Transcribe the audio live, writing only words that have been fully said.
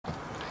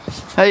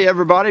Hey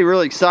everybody,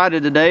 really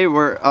excited today.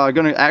 We're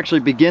going to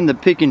actually begin the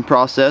picking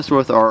process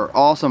with our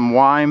awesome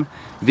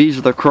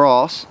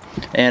MOV032,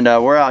 and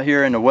we're out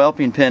here in the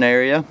whelping pen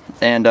area,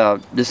 and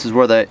this is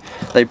where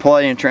they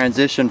play and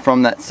transition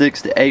from that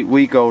 6 to 8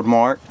 week old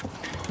mark.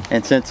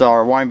 And since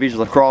our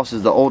MOV032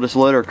 is the oldest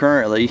litter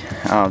currently,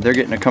 they're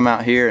getting to come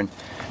out here and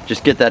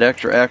just get that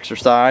extra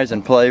exercise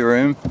and play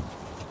room.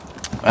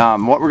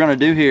 What we're going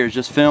to do here is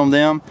just film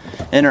them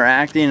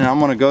interacting, and I'm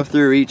going to go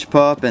through each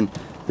pup, and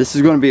this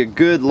is going to be a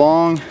good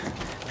long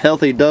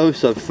healthy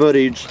dose of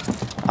footage,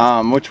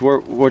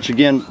 which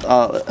again,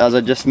 as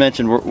I just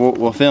mentioned,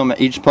 we'll film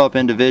each pup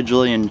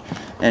individually and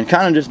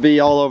kind of just be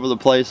all over the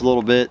place a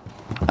little bit,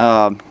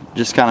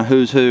 just kind of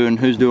who's who and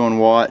who's doing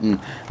what,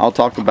 and I'll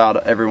talk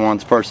about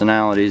everyone's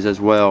personalities as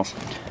well.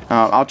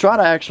 I'll try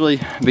to actually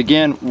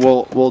begin,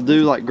 we'll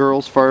do like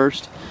girls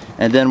first,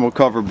 and then we'll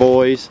cover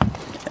boys,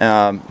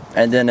 and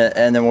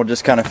then we'll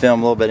just kind of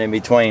film a little bit in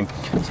between.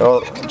 So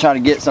I'll try to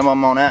get some of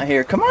them on out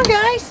here. Come on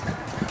guys,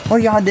 what are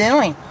y'all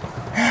doing?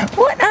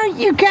 What are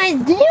you guys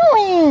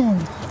doing?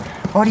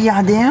 What are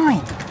y'all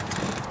doing?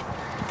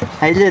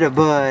 Hey little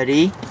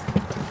buddy.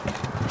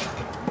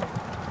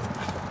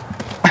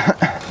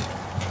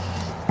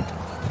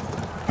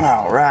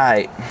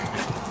 Alright.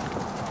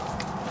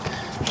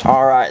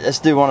 Alright, let's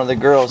do one of the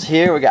girls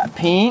here. We got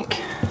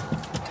Pink.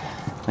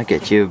 Look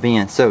at you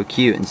being so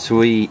cute and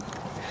sweet.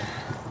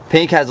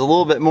 Pink has a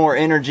little bit more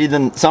energy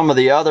than some of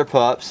the other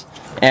pups,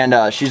 and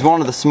she's one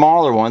of the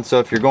smaller ones, so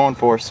if you're going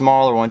for a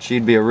smaller one,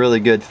 she'd be a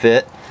really good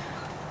fit.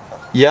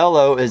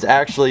 Yellow is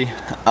actually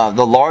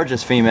the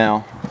largest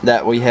female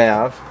that we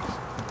have,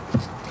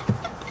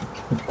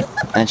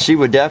 and she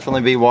would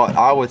definitely be what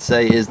I would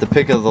say is the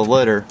pick of the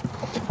litter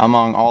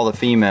among all the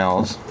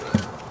females.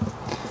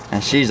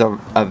 And she's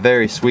a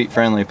very sweet,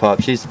 friendly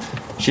pup. She's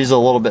a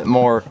little bit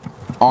more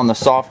on the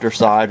softer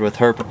side with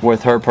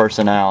her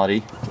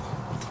personality.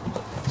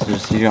 So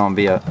she's gonna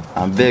be a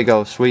big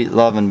old sweet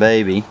loving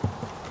baby.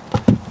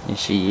 And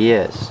she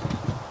is.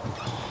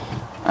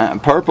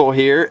 Purple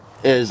here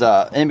is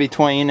in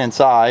between in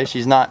size.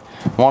 She's not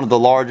one of the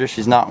largest,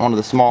 she's not one of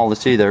the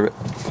smallest either.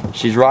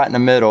 She's right in the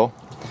middle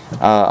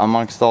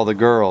amongst all the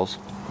girls.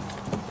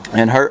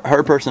 And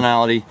her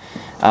personality,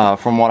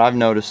 from what I've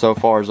noticed so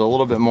far, is a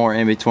little bit more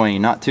in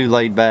between. Not too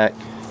laid back,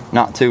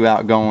 not too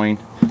outgoing,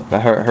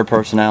 but her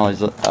personality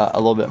is a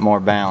little bit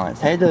more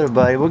balanced. Hey little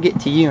buddy, we'll get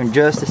to you in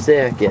just a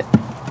second.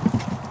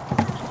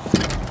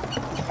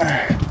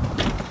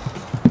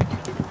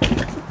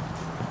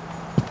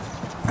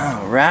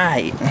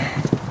 Alright.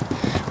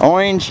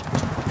 Orange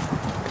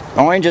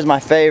is my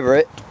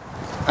favorite.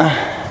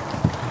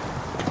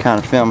 Kind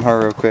of film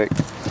her real quick.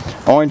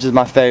 Orange is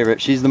my favorite.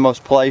 She's the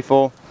most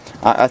playful.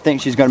 I think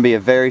she's going to be a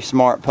very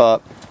smart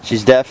pup.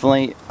 She's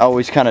definitely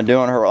always kind of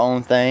doing her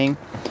own thing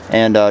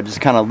and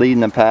just kind of leading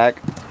the pack,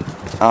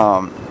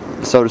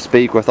 so to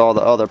speak, with all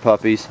the other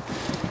puppies.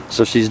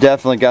 So she's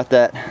definitely got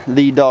that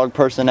lead dog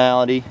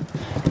personality,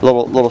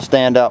 little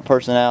standout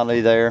personality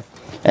there.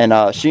 And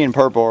she and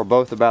Purple are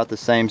both about the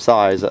same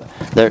size.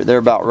 They're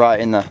about right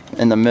in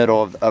the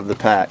middle of the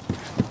pack,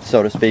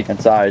 so to speak, in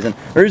size. And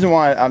the reason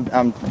why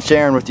I'm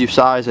sharing with you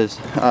sizes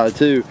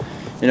too,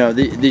 you know,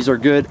 these are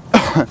good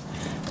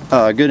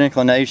good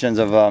inclinations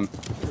of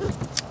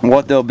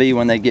what they'll be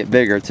when they get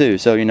bigger too.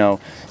 So, you know,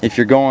 if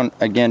you're going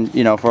again,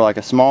 you know, for like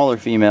a smaller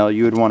female,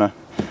 you would want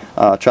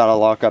to try to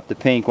lock up the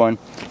pink one.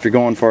 If you're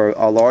going for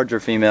a larger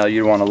female,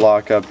 you'd want to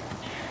lock up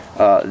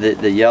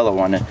the yellow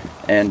one.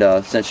 And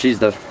since she's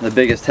the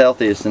biggest,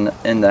 healthiest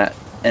in that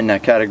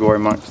category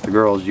amongst the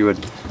girls,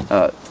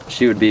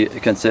 she would be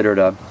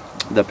considered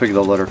the pick of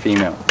the litter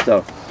female.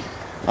 So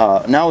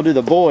now we'll do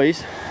the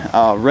boys.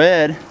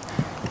 Red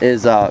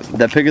is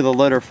the pick of the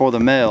litter for the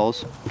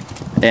males,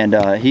 and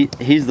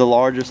he's the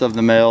largest of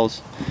the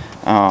males.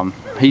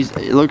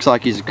 It looks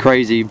like he's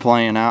crazy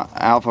playing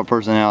alpha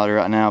personality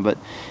right now, but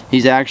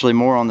he's actually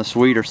more on the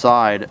sweeter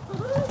side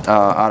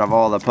out of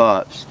all the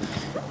pups.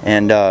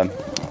 And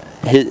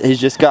he's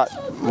just got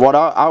what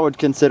I would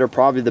consider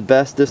probably the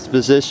best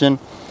disposition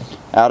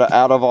out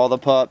of all the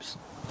pups.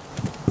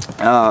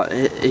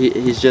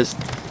 He's just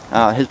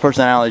his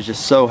personality is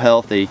just so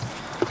healthy,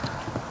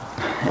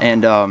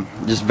 and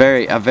just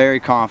a very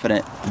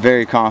confident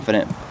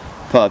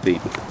puppy.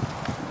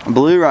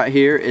 Blue right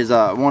here is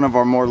one of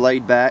our more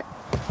laid back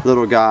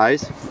little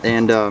guys,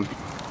 and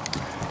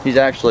he's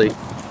actually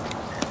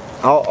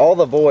all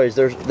the boys.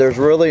 There's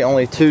really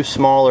only 2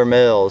 smaller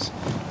males.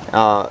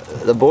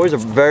 The boys are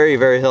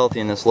very healthy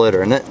in this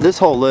litter, and this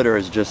whole litter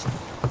is just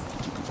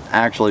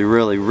actually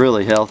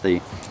really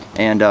healthy.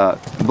 And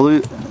Blue,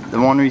 the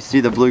one we see,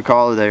 the blue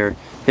collar there,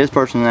 his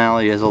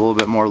personality is a little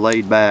bit more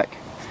laid back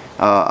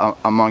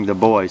among the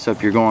boys. So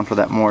if you're going for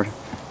that more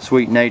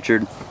sweet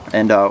natured,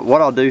 and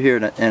what I'll do here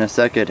in a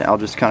second, I'll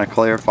just kind of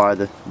clarify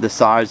the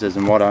sizes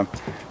and what I'm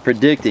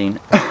predicting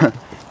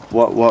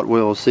what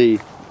we'll see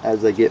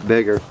as they get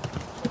bigger.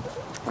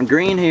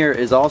 Green here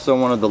is also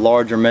one of the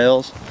larger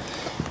males,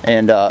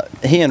 and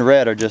he and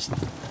Red are just,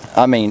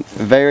 I mean,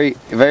 very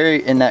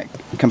in that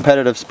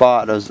competitive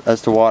spot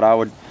as to what I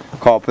would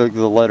call pick of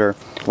the litter.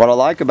 What I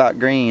like about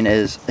Green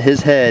is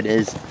his head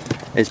is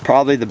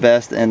probably the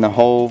best in the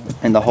whole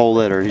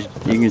litter. You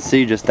can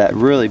see just that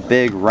really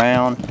big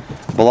round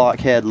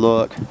blockhead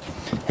look.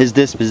 His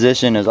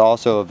disposition is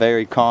also a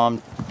very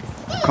calm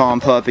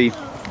puppy.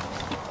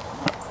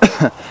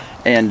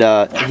 And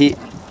he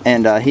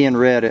and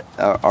Red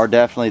are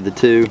definitely the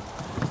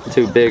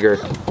two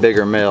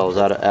bigger males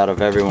out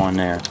of everyone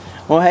there.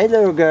 Well, hey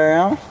little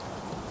girl.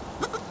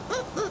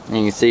 And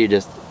you can see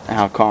just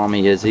how calm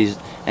he is. He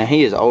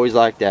is always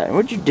like that.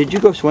 Did you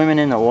go swimming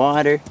in the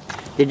water?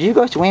 Did you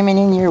go swimming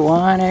in your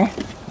water?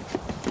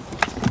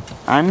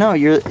 I know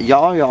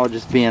y'all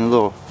just being a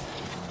little.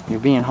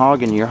 You're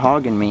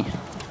hogging me.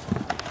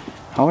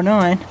 Hold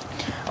on.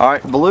 All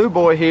right, Blue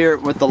Boy here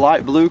with the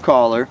light blue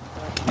collar.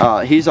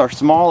 He's our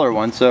smaller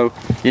one, so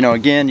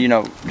again,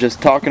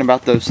 just talking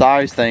about those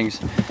size things,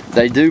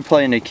 they do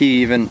play in the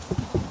key even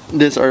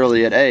this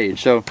early at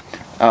age. So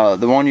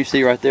the one you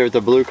see right there with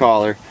the blue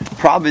collar,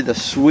 probably the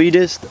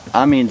sweetest,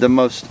 the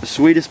most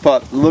sweetest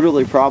pup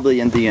literally probably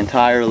in the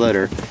entire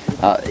litter.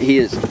 He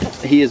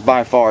is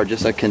by far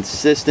just a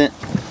consistent,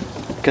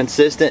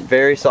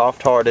 very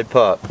soft-hearted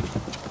pup.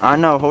 I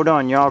know, hold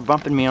on, y'all are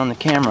bumping me on the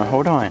camera,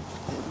 hold on.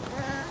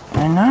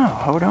 I know,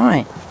 hold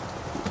on.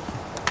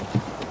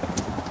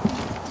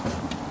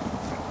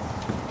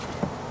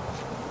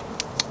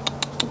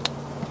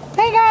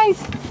 Hey guys!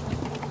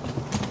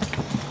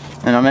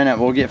 In a minute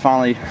we'll get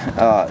finally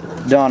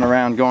done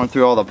around going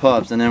through all the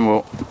pups, and then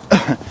we'll,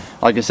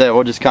 like I said,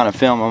 we'll just kind of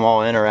film them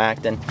all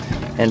interacting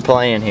and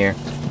playing here.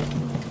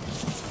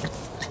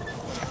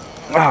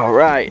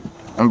 Alright,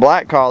 and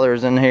Black Collar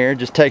is in here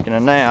just taking a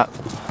nap,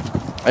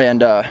 and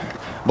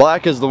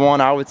Black is the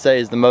one I would say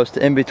is the most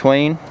in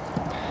between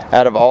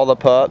out of all the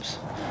pups.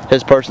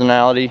 His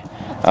personality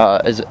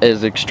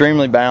is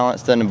extremely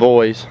balanced in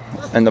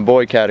the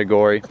boy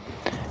category,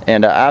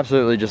 and I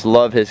absolutely just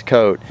love his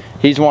coat.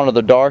 He's one of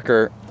the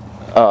darker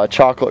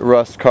chocolate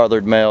rust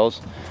colored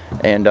males,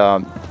 and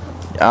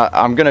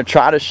I'm gonna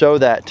try to show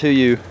that to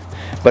you,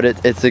 but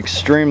it's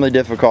extremely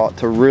difficult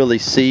to really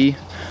see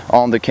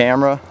on the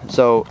camera.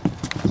 So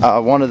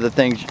one of the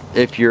things,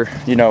 if you're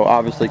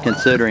obviously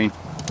considering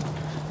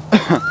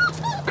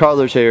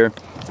colors here,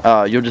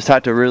 you'll just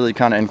have to really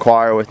kind of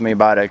inquire with me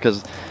about it,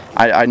 because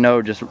I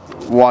know just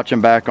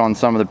watching back on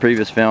some of the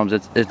previous films,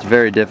 it's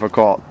very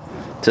difficult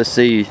to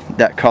see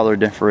that color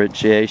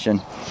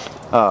differentiation.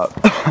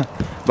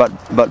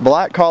 But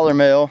Black Collar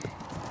male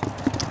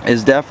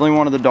is definitely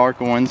one of the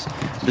darker ones.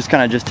 Just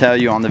kind of tell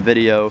you on the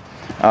video.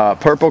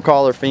 Purple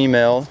Collar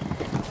female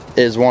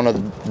is one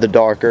of the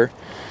darker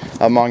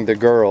among the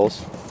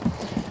girls.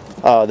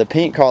 The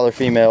Pink Collar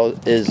female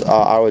is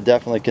I would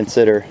definitely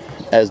consider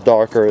as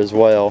darker as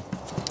well,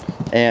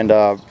 and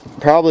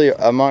probably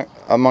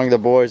among the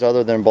boys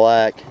other than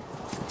Black,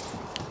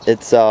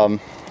 it's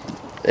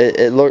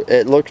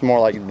it looks more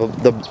like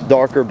the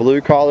darker Blue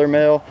Collar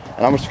male.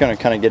 And I'm just going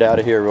to kind of get out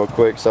of here real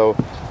quick so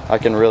I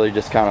can really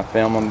just kind of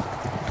film them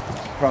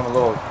from a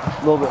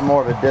little bit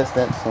more of a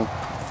distance, and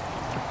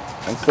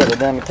instead of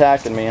them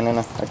attacking me, and then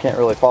I can't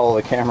really follow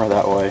the camera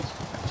that way.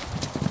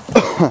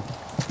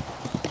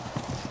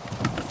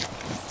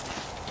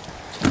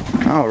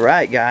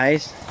 Alright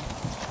guys,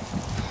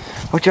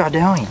 what y'all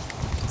doing?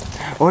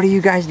 What are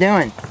you guys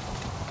doing?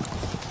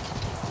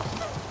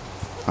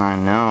 I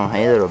know,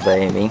 hey little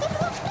baby.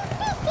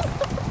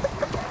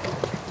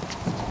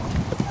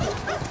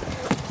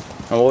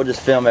 And we'll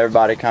just film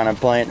everybody kind of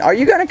playing. Are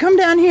you gonna come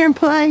down here and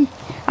play?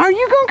 Are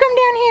you gonna come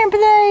down here and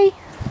play?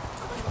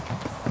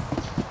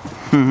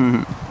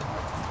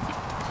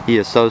 He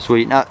is so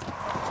sweet. Now,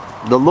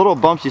 the little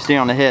bumps you see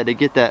on the head, they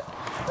get that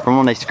from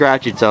when they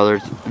scratch each other.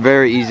 It's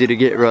very easy to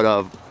get rid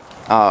of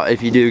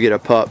if you do get a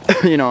pup,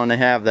 and they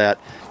have that.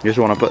 You just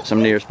want to put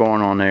some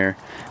Neosporin on there.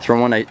 It's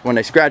from when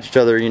they scratch each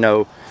other.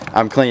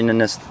 I'm cleaning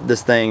this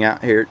thing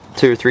out here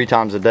 2 or 3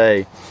 times a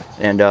day,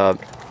 and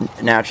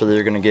naturally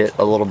they're gonna get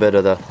a little bit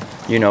of the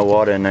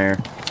what in there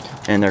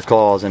in their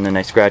claws, and then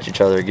they scratch each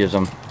other. It gives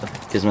them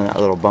that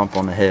little bump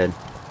on the head.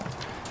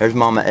 There's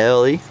Mama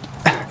Ellie.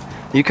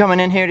 You coming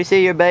in here to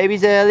see your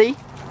babies, Ellie?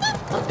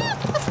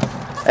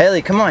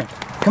 Ellie, come on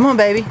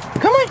baby,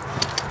 come on.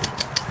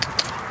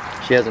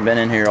 She hasn't been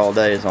in here all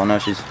day, so I know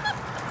she's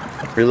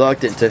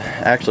reluctant to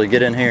actually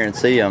get in here and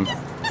see them.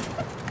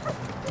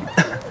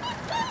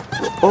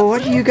 Oh,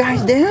 what are you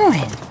guys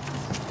doing?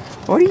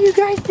 What are you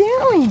guys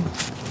doing?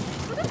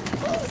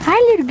 Hi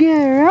little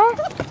girl.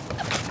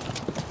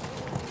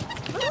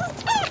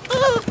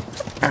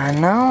 I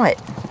know it.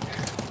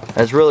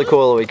 It's really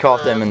cool that we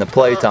caught them in the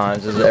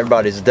playtimes.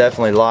 Everybody's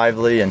definitely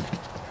lively and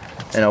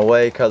in a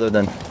wake other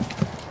than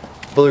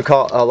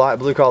light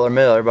blue collar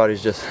male.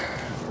 Everybody's just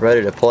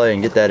ready to play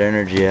and get that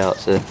energy out.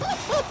 So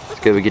it's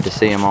good we get to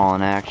see them all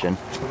in action.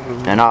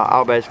 And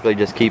I'll basically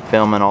just keep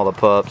filming all the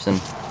pups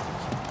and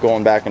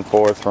going back and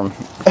forth from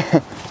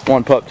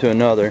one pup to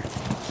another.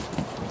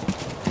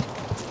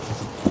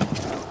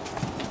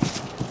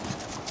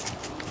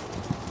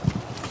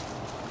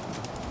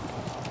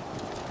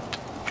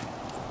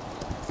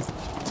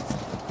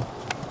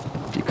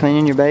 You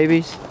cleaning your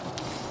babies?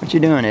 What you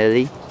doing,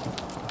 Ellie?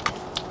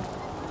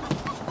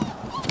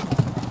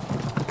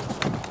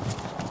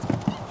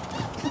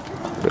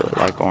 Really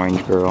like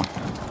Orange Girl.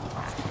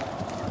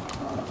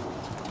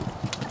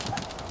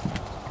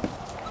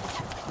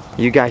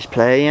 You guys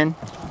playing?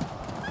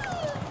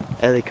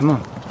 Ellie, come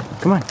on.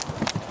 Come on.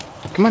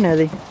 Come on,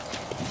 Ellie.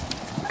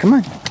 Come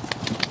on.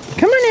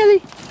 Come on,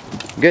 Ellie.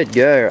 Good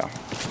girl.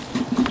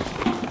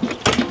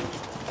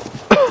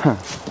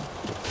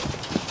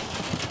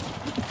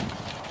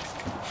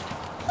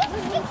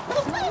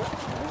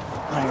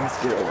 Alright,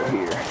 let's get over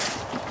here.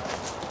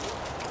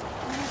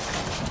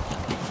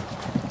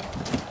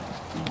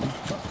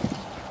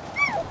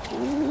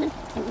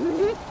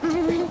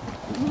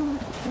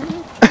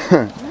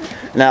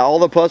 Now all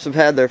the pups have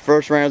had their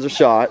first rounds of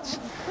shots,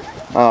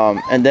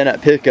 and then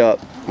at pickup,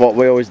 what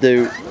we always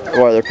do,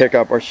 whether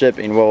pickup or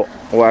shipping, we'll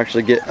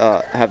actually get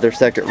have their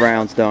second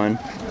rounds done,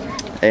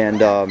 and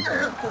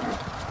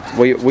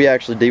we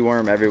actually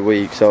deworm every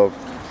week. So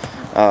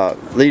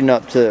leading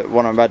up to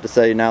what I'm about to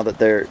say, now that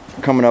they're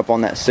coming up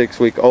on that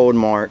 6-week-old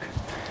mark,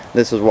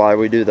 this is why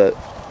we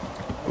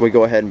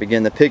go ahead and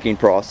begin the picking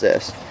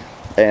process.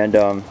 And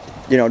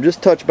you know,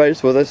 just touch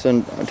base with us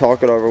and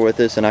talk it over with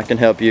us, and I can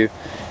help you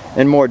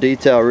in more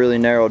detail, really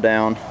narrow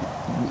down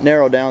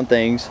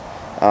things.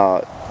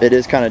 It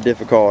is kind of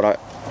difficult,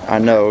 I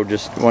know,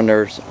 just when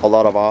there's a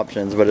lot of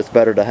options, but it's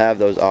better to have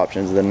those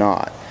options than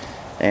not.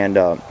 And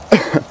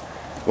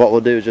what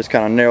we'll do is just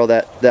kind of narrow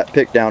that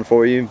pick down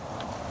for you,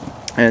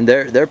 and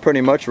they're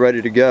pretty much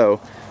ready to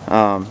go.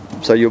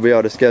 So you'll be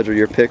able to schedule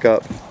your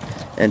pickup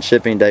and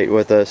shipping date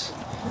with us,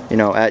 you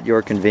know, at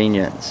your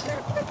convenience.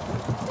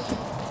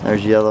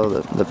 There's Yellow,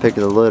 the pick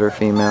of the litter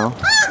female.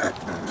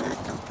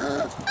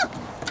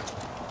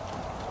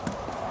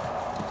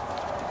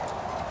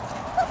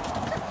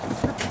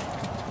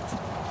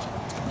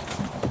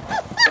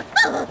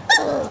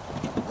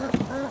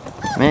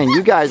 Man,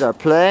 you guys are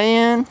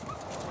playing.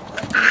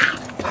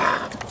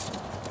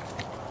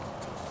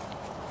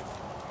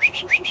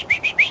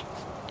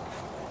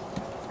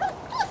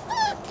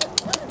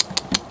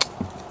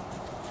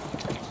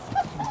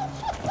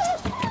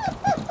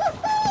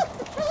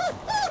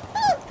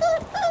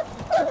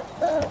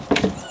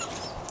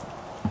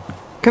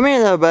 Come here,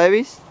 little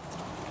babies.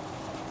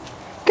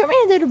 Come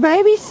here, little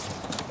babies.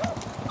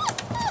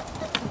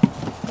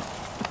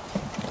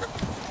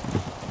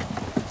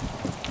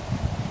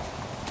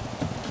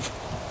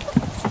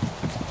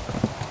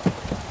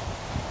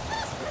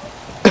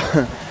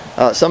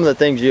 Some of the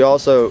things you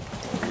also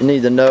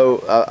need to know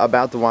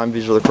about the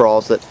Wine-Visual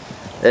cross, that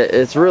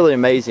it's really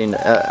amazing.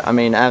 I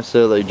mean,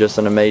 absolutely just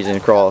an amazing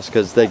cross,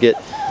 because they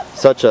get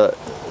such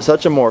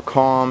a more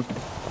calm,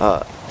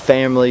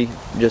 family,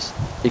 just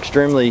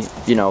extremely,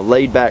 you know,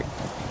 laid back,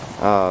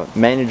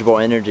 manageable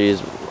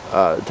energies,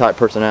 type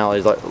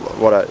personalities, like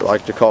what I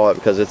like to call it,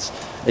 because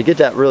they get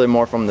that really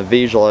more from the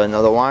Visual, and the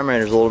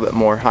Weimaraner's a little bit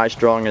more high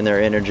strung in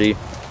their energy,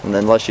 and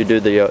then unless you do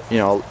the you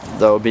know,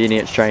 the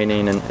obedience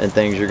training and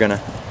things, you're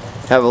gonna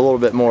have a little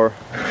bit more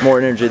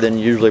energy than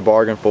you usually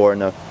bargain for.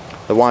 And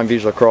the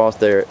Wine-Visual cross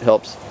there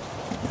helps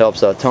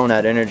tone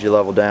that energy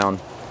level down.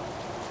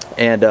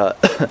 And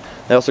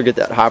they also get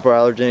that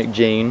hypoallergenic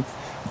gene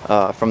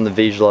from the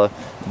Visual.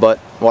 But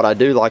what I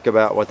do like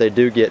about what they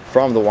do get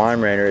from the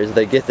Weimaraner is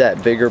they get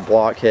that bigger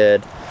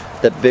blockhead,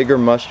 that bigger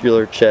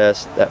muscular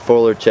chest, that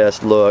fuller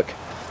chest look,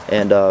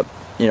 and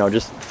you know,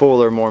 just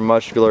fuller, more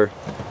muscular,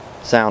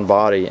 sound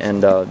body,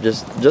 and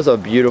just a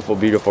beautiful,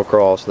 beautiful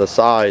cross. The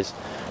size,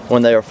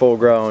 when they are full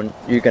grown,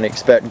 you can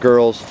expect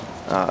girls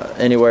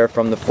anywhere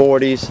from the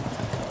 40s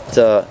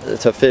to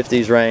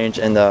 50s range,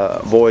 and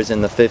the boys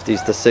in the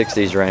 50s to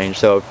 60s range.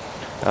 So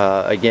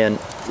again,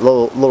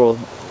 little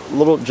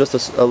just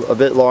a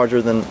bit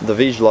larger than the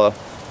Vizsla,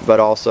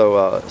 but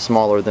also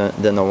smaller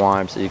than the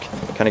Weim, so you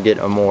can kind of get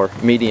a more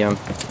medium,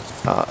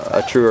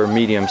 a truer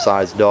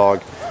medium-sized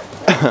dog,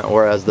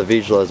 whereas the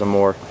Vizsla is a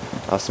more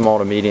small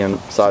to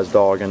medium-sized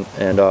dog, and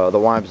the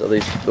Weims, at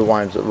least the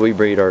Weims that we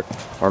breed, are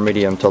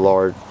medium to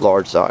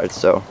large size.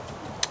 So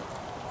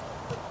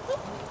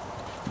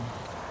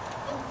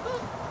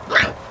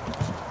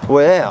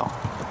well,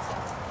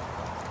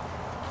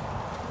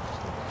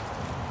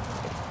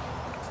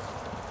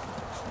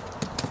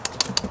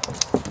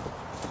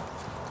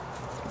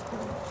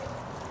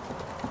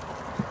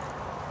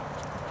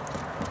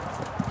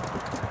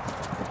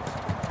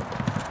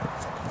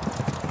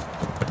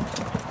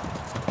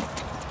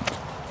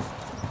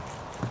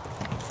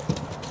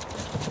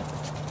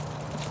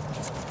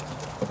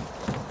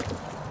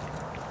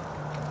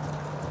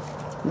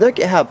 look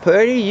at how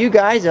pretty you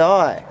guys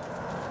are.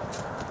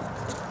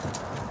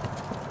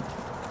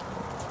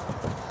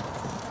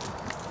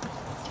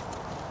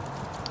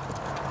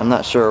 I'm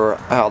not sure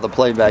how the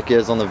playback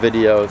is on the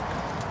video,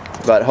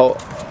 but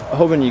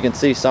hoping you can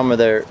see some of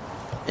their,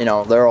 you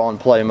know, they're all in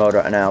play mode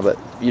right now, but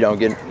you know,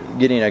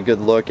 getting a good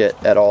look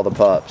at all the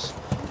pups.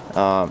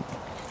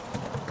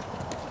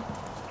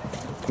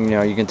 You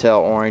know, you can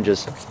tell Orange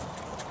is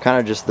kind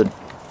of just the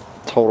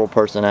total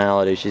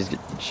personality. She's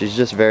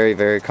just very,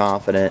 very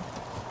confident.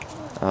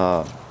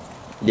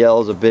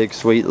 Yellow's a big,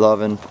 sweet,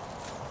 loving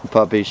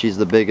puppy. She's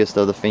the biggest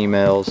of the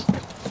females.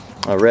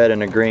 Red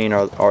and the green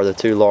are the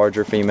two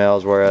larger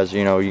females, whereas,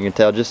 you know, you can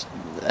tell just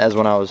as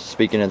when I was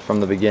speaking it from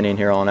the beginning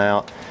here on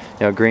out,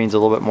 you know, green's a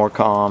little bit more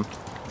calm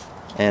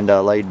and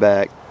laid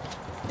back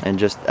and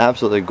just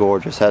absolutely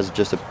gorgeous. Has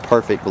just a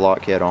perfect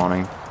blockhead on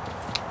him.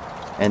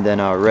 And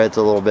then red's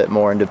a little bit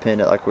more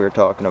independent, like we were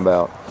talking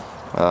about.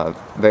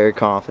 Very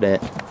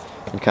confident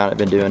and kind of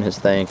been doing his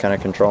thing, kind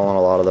of controlling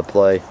a lot of the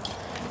play.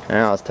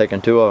 Now it's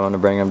taking two of them to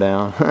bring him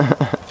down.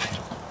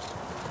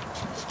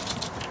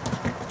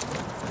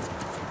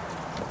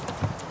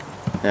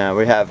 Now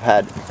we have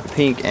had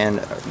Pink and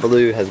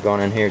Blue has gone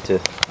in here to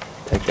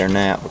take their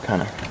nap. We'll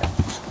kind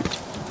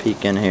of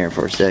peek in here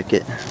for a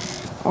second.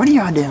 What are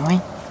y'all doing?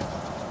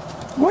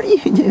 What are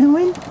you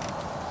doing?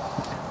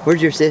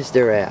 Where's your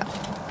sister at?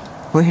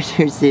 Where's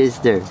your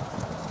sister?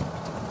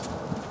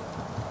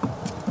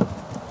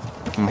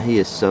 He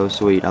is so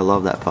sweet. I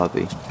love that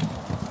puppy.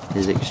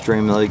 He's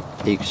extremely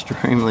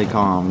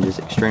calm, just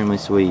extremely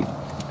sweet.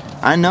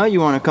 I know you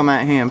want to come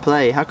out here and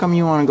play. How come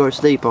you want to go to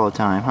sleep all the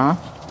time, huh?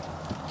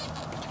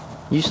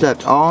 You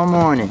slept all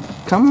morning.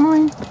 Come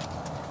on.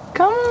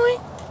 Come on.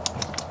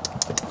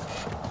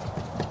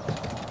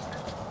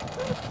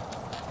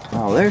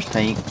 Oh, there's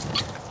Pink.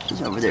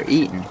 She's over there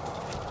eating.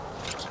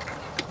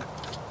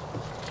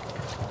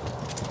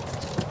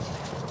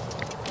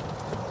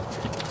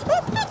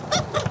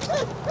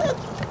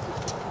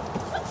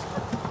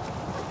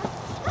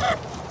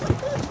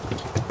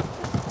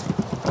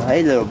 Oh,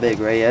 hey, little big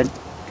red.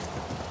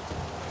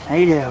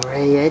 Hey, little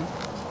red.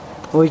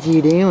 What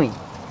you doing?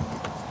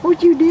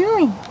 What you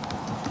doing?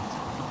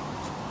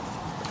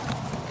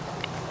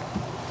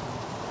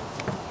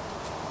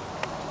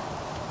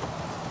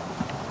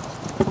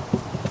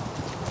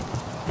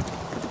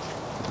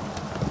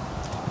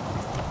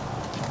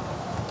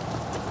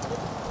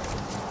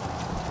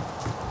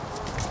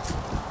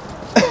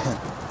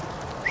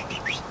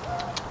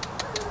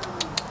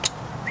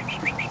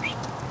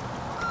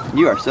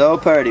 You are so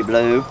pretty,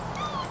 Blue.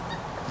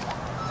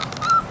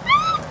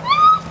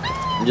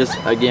 Just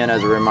again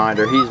as a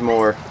reminder, he's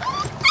more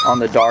on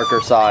the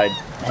darker side,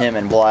 him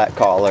and Black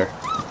Collar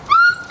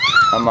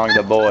among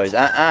the boys.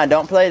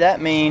 Don't play that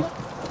mean.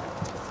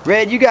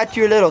 Red, you got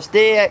your little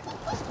stick.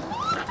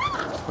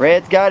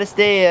 Red's got a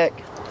stick.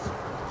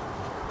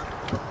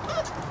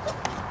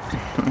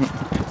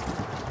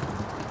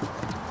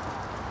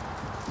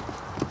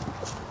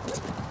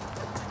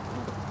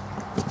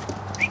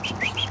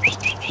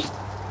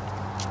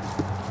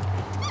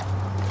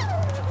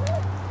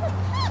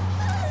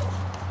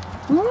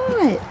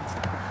 What?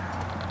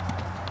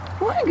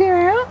 What,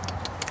 girl?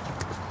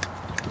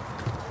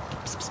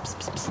 Psst, psst,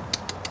 psst, psst.